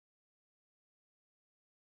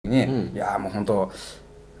に、いやもう本当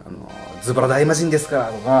ズボラ大魔人ですか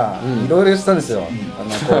らとかいろいろ言ってたんですよ。こ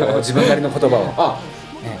う自分なりの言葉を。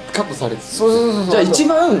カットされて。そうじゃあ一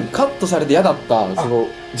番カットされて嫌だったその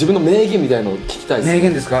自分の名言みたいのを聞きたいです。名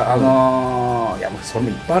言ですか。いやもうそれも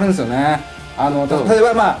いっぱいあるんですよね。例え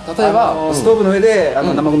ばストーブの上で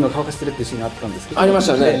生ゴミを乾かしてるっていうシーンがあったんですけど。ありまし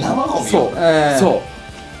たね。生ゴミ。そう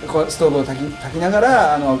ストーブを炊きなが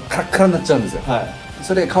らカラッカラになっちゃうんですよ。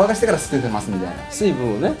それ乾かしてから捨ててますみたいな。水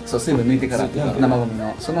分をね。そう、水分抜いてから生ゴミ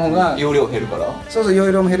のその方が容量減るから。そうそう、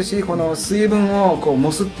容量も減るし、この水分をこう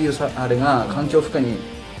模すっていうあれが環境負荷に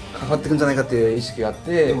関わってくんじゃないかっていう意識があっ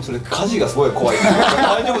て。でもそれ火事がすごい怖い。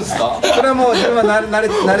大丈夫ですか？それはもう自分は慣れ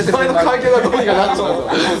てる。周りの環境がどうにかなっちゃうん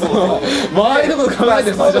ですよ。周りのこと考え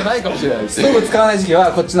てる場合じゃないかもしれないです。ストーブ使わない時期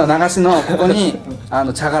はこっちの流しのここに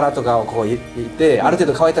茶殻とかをこう入れて、ある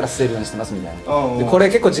程度乾いたら捨てるようにしてますみたいな。でこれ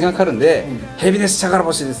結構時間かかるんで、ヘビです茶殻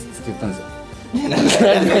干しですって言ったんですよ。今全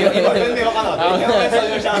然わかんなかった。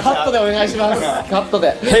カットでお願いします。カット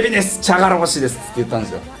で。ヘビです茶殻干しですって言ったんで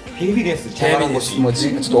すよ。ヘビです茶殻干し。もう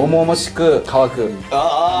ちょっと重々しく乾く。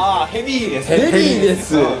ヘビです。ヘビで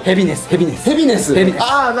す。ヘビネス。ヘビネス。な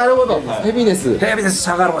るほど。ヘビネス。ヘビです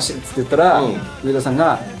茶殻干しって言ったら上田さん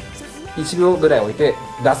が1秒ぐらい置いて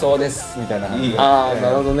だそうですみたいな感じで。なる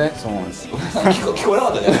ほどね。そうなんですよ。聞こえな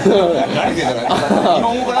かったじゃん。何言ってんだか。日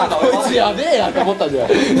本語かなんか。こいつやべえやと思ったじゃん。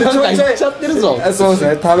なんか言っちゃってるぞ。そうです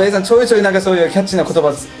ね。田部井さんちょいちょいなんかそういうキャッチーな言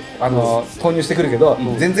葉投入してくるけど、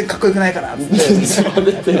全然かっこよくないからって。出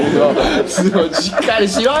てるよ。しっかり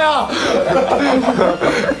しろよ。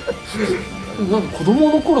なんか子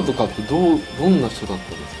供の頃とかってどんな人だったん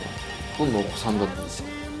ですか。どんなお子さんだったんですか。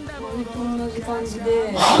同じ感じ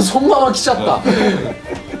で。そんなまま来ちゃった。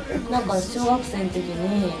なんか小学生の時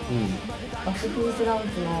に爆風スラン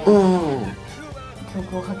プの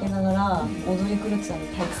曲をかけながら踊り狂ってた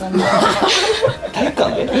んで、体育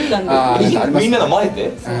館でみんなの前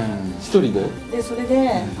で一人で。でそれ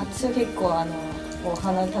で私は結構こう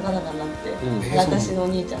鼻高々になって、私のお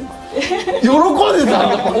兄ちゃんって喜んで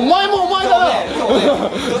た。お前もお前だな。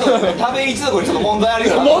田部一族にちょっと問題あり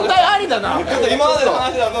だ。問題ありだな。今までの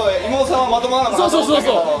話だと妹さんはまともなのかな。そうなん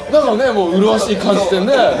かね、もう麗しい感じで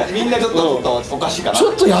ね。みんなちょっとおかしいかな。ち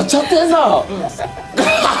ょっとやっちゃってんな。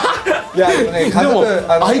いやでもね、でも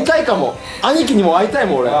会いたいかも。兄貴にも会いたい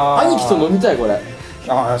もん俺。兄貴と飲みたいこれ。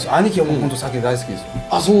兄貴はもう本当酒大好きですよ。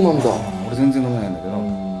そうなんだ。俺全然飲めないんだけど。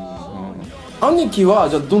兄貴は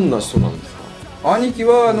じゃあどんな人なんですか。兄貴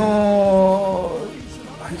は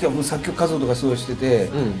兄貴はもう作曲活動とかすごいして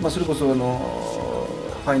て、それこそフ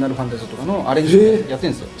ァイナルファンタジーとかのアレンジやってるん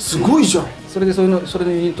ですよ。すごいじゃん。それのユ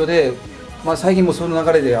ニットで、最近もその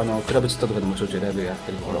流れでクラブチッタとかでもちょいちょいライブやっ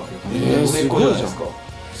てるから。すごいじゃないですか。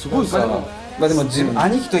すごいさ。でも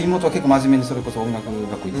兄貴と妹は結構真面目にそれこそ音楽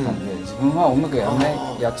学校行ってたんで、自分は音楽や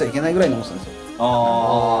っちゃいけないぐらいに思ってたんですよ。そ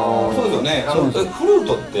うですよね。フルー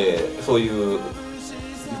トってそういう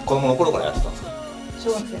子供の頃からやってたんですか。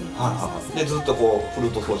小学生の。でずっとこうフル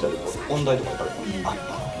ート奏者で音大とか行かれたんですか。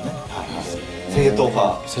正統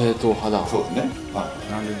派。正統派だ。そうですね。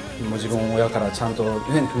なんでもう自分親からちゃんと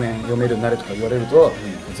譜面読めるようになれとか言われると、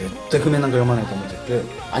絶対譜面なんか読まないと思っちゃって。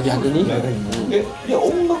逆に？いや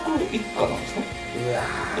音楽一家なんですか。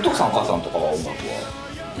お父さんお母さんとかは音楽は。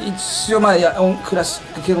一応クラシ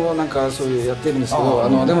ック系のなんかそういうやってるんですけど、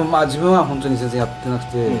でも自分は本当に全然やってなく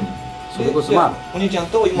て、それこそお兄ちゃん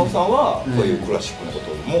と妹さんはそういうクラシックのこ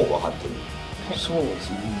とも分かってる。そうです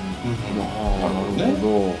ね。なる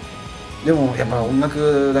ほど。でもやっぱ音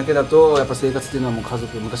楽だけだとやっぱ生活っていうのはもう家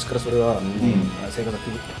族昔からそれは生活が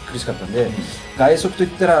苦しかったんで、外食といっ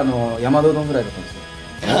たら山田うどんぐらいだったんですよ。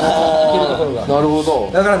行けるところが。なるほど。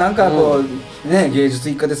だからなんかこうね、芸術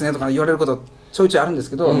一家ですねとか言われることちょいちょいあるんです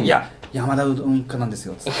けど、いや山田うどん一家なんです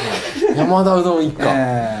よ。山田うどん一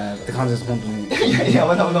家って感じです本当に。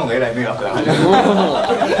山田うどんがえらい迷惑だ。いや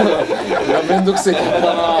めんどくせえ客だな。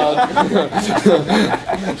わ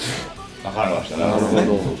かりました。なるほど。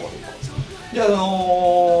じゃあ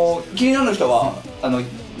気になる人は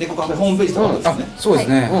猫カフェホームページとかですね。そうです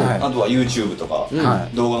ね。あとは YouTube とか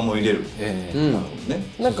動画も入れる。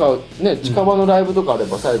なんかね、近場のライブとかあれ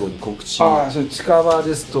ば最後に告知。そう近場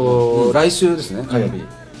ですと来週ですね、火曜日。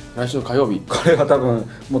来週の火曜日。これは多分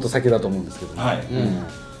もっと先だと思うんですけど。はい。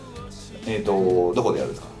どこでや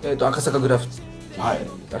るんですか。赤坂グラフ。はい。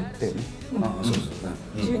あれってね。そうですね。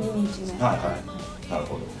12日の。はいはい。なる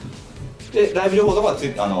ほど。でライブ情報とかはホ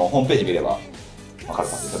ームページ見ればわかる感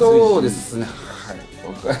じですか。そうですね。更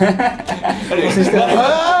新してないの。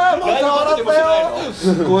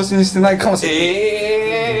更新してないかもし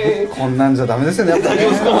れない。こんなんじゃダメですよね、やっぱり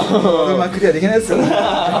クリアできないですよね。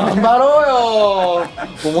頑張ろう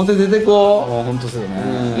よ、表出てこう。本当ですよ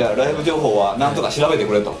ね。じゃあライブ情報はなんとか調べて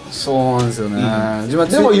くれと。そうなんですよね。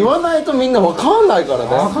でも言わないとみんなわかんないからね。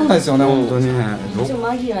わかんないですよね、本当に。一応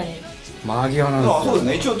間際に間際なんですよ。そうです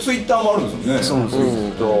ね、一応ツイッターもあるんですよね。そうなんです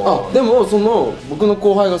よ。あ、でもその僕の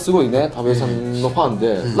後輩がすごいね、田部井さんのファン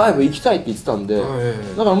でライブ行きたいって言ってたんで、だ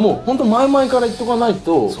からもう本当前々から言っとかない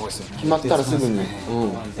と決まったらすぐに。は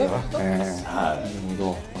い、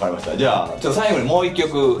わかりました。じゃあちょっと最後にもう一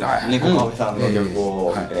曲猫カフェさんの曲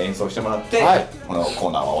を演奏してもらってこのコ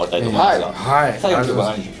ーナーは終わりたいと思いますが、最後の曲は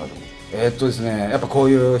何にしましょう。ですね、やっぱこ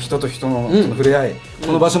ういう人と人の触れ合い、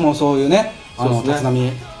この場所もそういうね、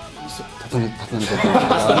立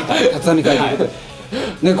浪会ということで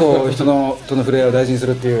ね、こう人のとの触れ合いを大事にす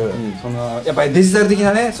るっていう、そのやっぱりデジタル的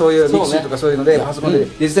なね、そういうミクシーとかそういうのでパソコンで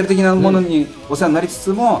デジタル的なものにお世話になりつ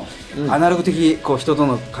つも、アナログ的こう人と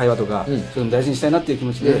の会話とかそういうの大事にしたいなっていう気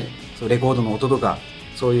持ちで、そうレコードの音とか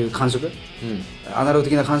そういう感触、アナログ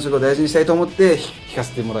的な感触を大事にしたいと思って弾か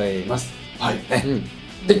せてもらいます。はい。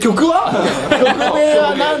で曲は曲名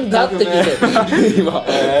はなんだって聞いて今ハ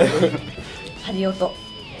リオト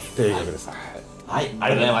っていう曲です。はい、あ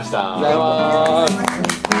りがとうございました。ありがとうござ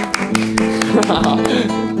います。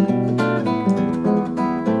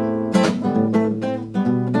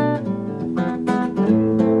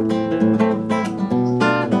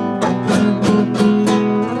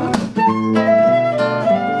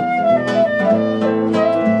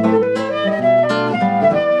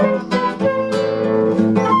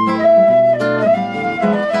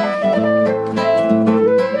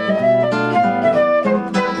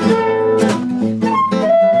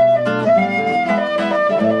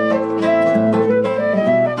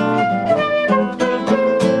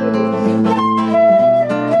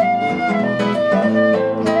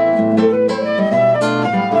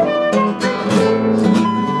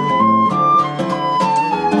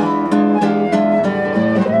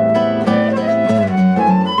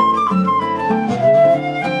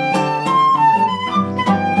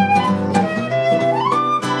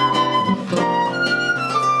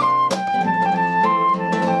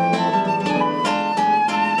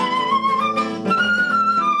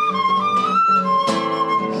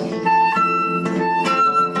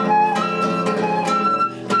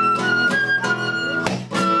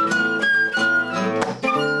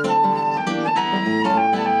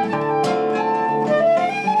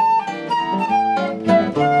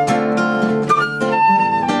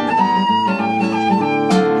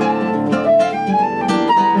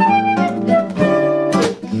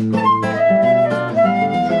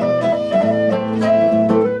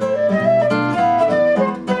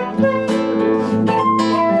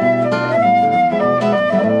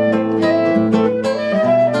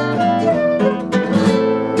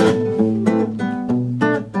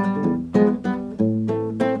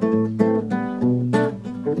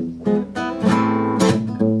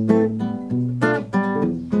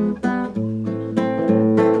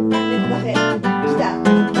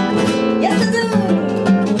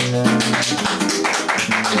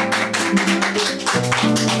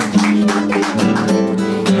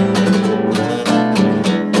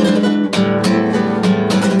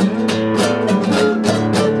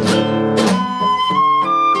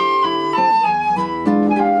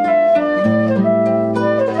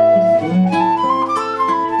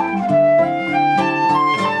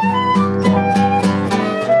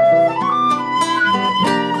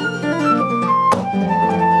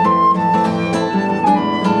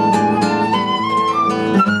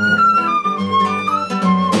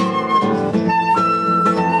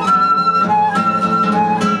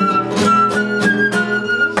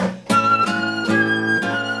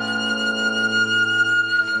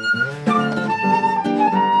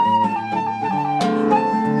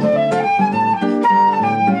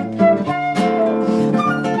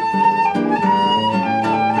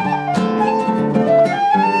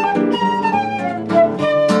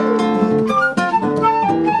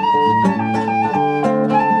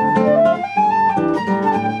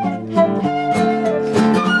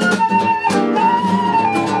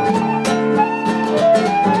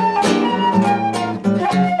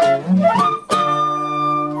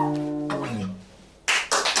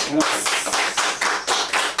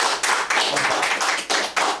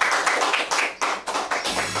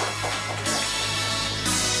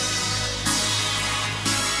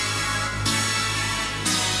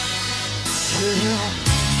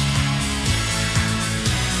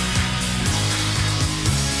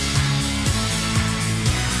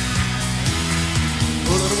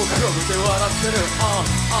で笑ってる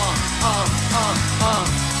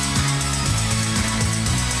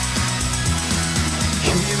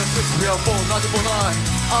別にはもう何もない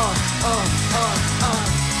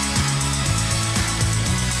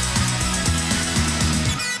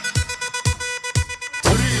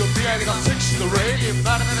鳥を見上げたセクシーなレイに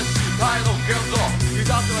なれなれしい態の言動い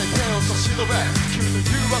ざってない手を差し伸べ君の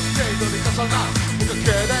誘惑程度に重なるおか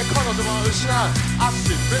げで彼女も失う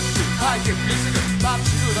足メッシュ体験見せるまっ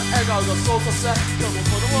ちぐな笑顔がそうさせ今日も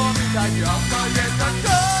子供みたいに甘げな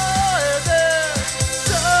声で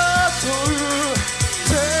誘う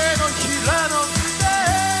手のひらのステ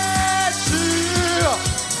ージ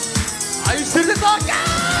愛してるでそうか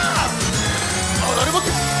踊りも手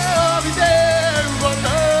を見て笑っ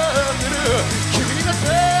てる君が全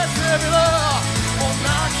てはもう何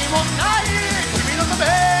もない君のため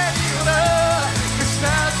に俺失っ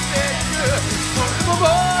ていくそれも僕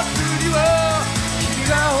には君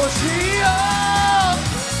が欲しいよ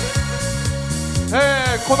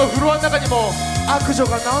このフロアの中にも悪女が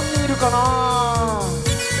何人いるかな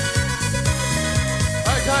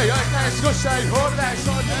会いたい過ごしたい放題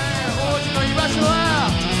そうね王子の居場所は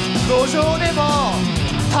路上でも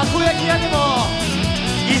たこ焼き屋でも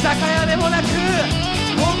居酒屋でもなく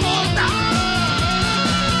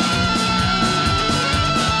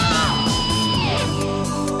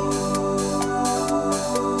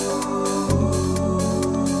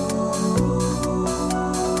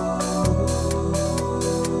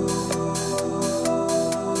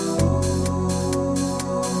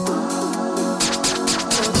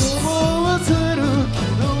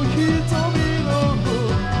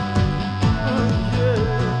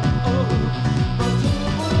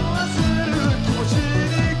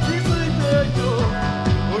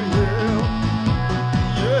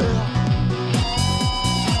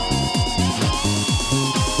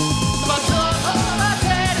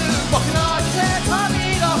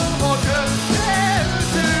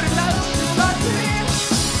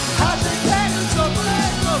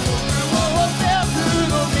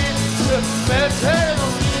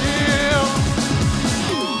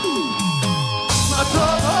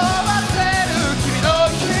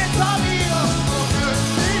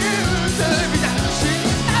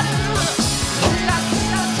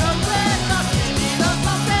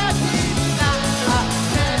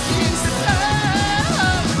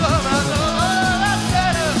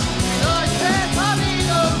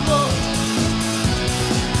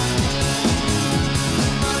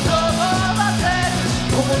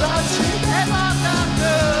ここだ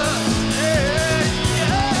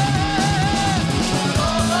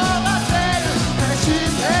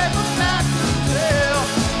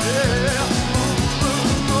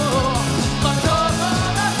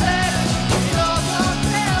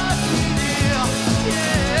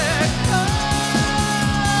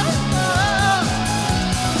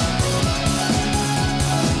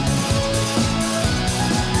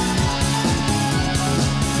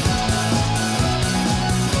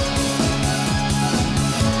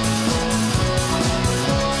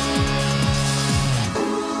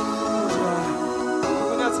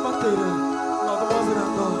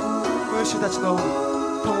たちの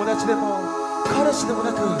友達でも彼氏でも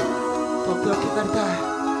なくとっておきになりたい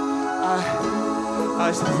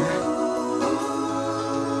愛してるぜ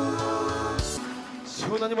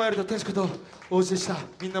湘南に参ると天使こと王子でした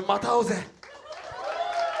みんなまた会おうぜ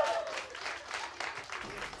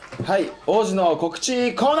はい王子の告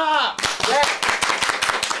知コーナー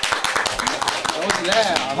王子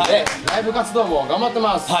ね、ライブ活動も頑張って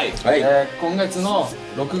ます、はい今月の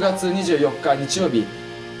6月24日日曜日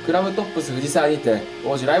クラブトップス藤沢にて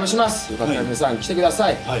王子ライブしますよかったら皆さん来てくださ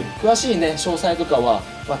い、詳しいね詳細とかは、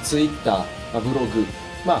Twitter、ブログ、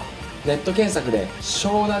ネット検索で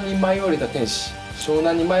湘南に舞い降りた天使湘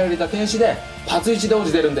南に舞い降りた天使でパツイチで王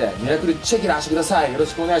子出るんでミラクルチェキラーしてくださいよろ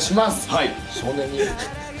しくお願いしますはい少年に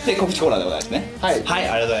で告知コーナーでございますねはい、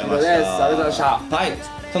ありがとうございましたありがとうございましたはい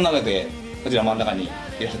そんなわけでこちら真ん中にい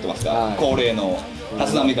らっしゃってますが、恒例の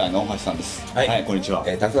立浪会の大橋さんです。はい、こんにちは。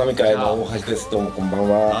立浪会の大橋です。どうもこんばん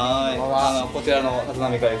は。はい、こちらの立浪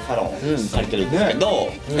会サロン借りてるんですけ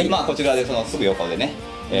ど、こちらでそのすぐ横でね、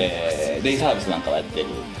デイサービスなんかをやってる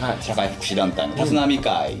社会福祉団体の立浪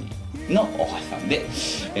会の大橋さんで、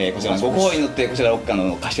こちらのご好意によってこちら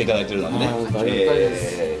貸していただいてるのでね、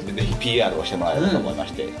ぜひ PR をしてもらえればと思いま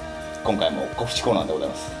して、今回も告知コーナーでござい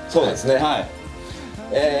ます。そうですね。はい。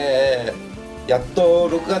やっと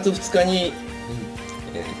6月2日に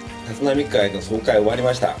立浪会の総会終わり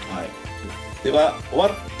ました、では終わ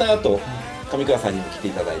った後上川さんにも来て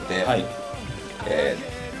いただいて、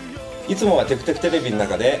いつもはテクテクテレビの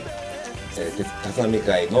中で立浪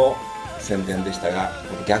会の宣伝でしたが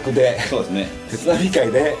逆で立浪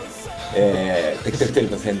会でテクテクテレ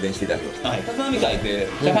ビの宣伝していただきました。立浪会って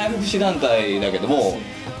社会福祉団体だけども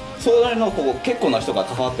それなりのこう結構な人が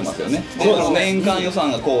関わってますよね。で年間予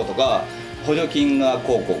算がこうとか補助金が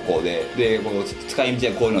こうでこう使い道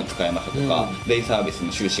はこういうのを使いましたとか、デイサービス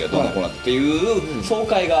の収支がどうのこうなっていう総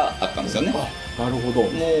会があったんですよね。なるほど。も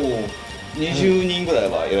う20人ぐらい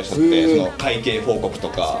はいらっしゃって、その会計報告と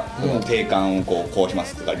か定款をこうしま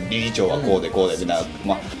すとか、理事長はこうでみたいな、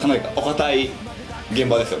まあかなりお堅い現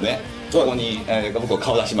場ですよね。そこに僕は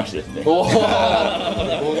顔出しましてですね。おお、ホ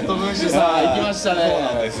ットムーシーさん行きましたね。そう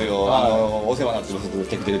なんですよ。お世話になってます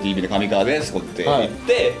てくてく TV の上川ですって言っ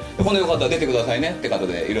て、今度よかったら出てくださいねって方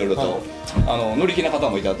でいろいろと乗り気な方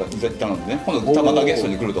もいたのでね、今度またゲスト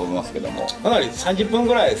に来ると思いますけども、かなり30分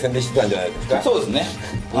ぐらい宣伝してたんじゃないですか。そうですね。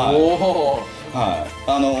はい、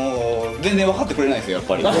全然分かってくれないですよやっ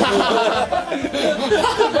ぱり。う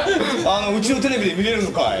ちのテレビで見れる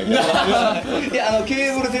のかい。いや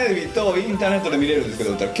ケーブルテレビとインターネットで見れるんですけ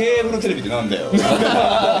ど、ケーブルテレビってなんだよ。こうい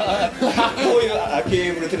う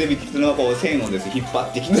ケーブルテレビっていうのはこう線をですね引っ張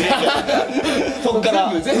ってきて、そっから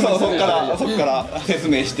説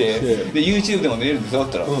明して、で YouTube でも見れるんですよっ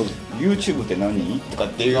て言ったら、YouTube って何とかっ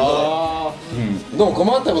ていうので、でも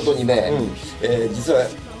困ったことにね、実は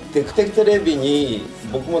テクテクテレビに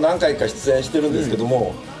僕も何回か出演してるんですけど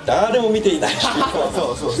も、誰も見ていない。そう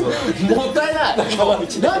もったいない。なん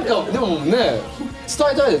かでもね伝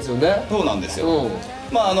えたいですよね。そうなんですよ。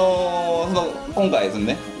まあ今回です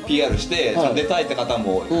ね PR して出たいって方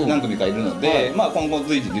も何組かいるので、まあ今後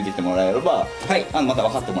随時出てきてもらえればまた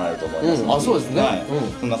分かってもらえると思います。あ、そうですね。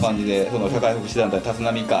そんな感じでその社会福祉団体立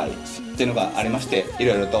浪会っていうのがありまして、い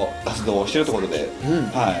ろいろと活動をしているところで、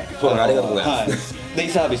はい、ありがとうございます。デイ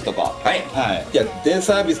サービスとか、いやデイ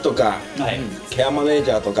サービスとかケアマネー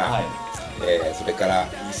ジャーとか、それから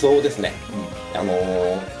移送ですね。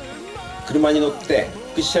車に乗って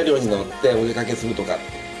福祉車両に乗ってお出かけするとか、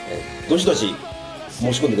どしどし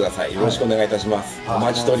申し込んでください。よろしくお願いいたします。お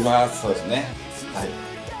待ちしております。そうですね。はい、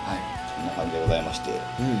そんな感じでございまして、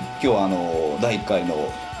今日は第1回の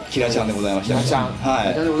キラちゃんでございました。キラちゃん、キ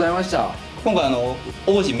ラちゃんでございました。今回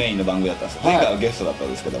王子メインの番組だったんですよ。前回はゲストだった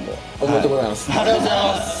んですけども、おめでとうございます。ありがとうござい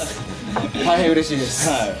ます。大変嬉しいです。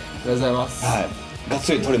ありがとうございます。がっ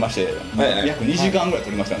つり撮れまして、約2時間ぐらい撮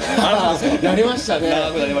りましたね。なりましたね。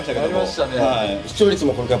長くなりましたけども、視聴率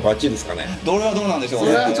もこれからバッチリですかね。どれはどうなんでしょうね。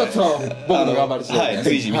それはちょっと僕の頑張り次第。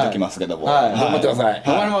随時見ときますけども、頑張ってください。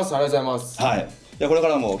頑張ります。ありがとうございます。はい。じゃあこれか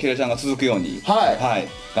らもキラちゃんが続くように、頑張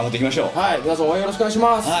っていきましょう。はい。皆さん応援よろしくお願いし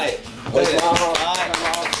ます。はい。お願いします。はい。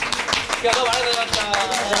どうもありがとうござい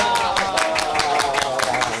ました。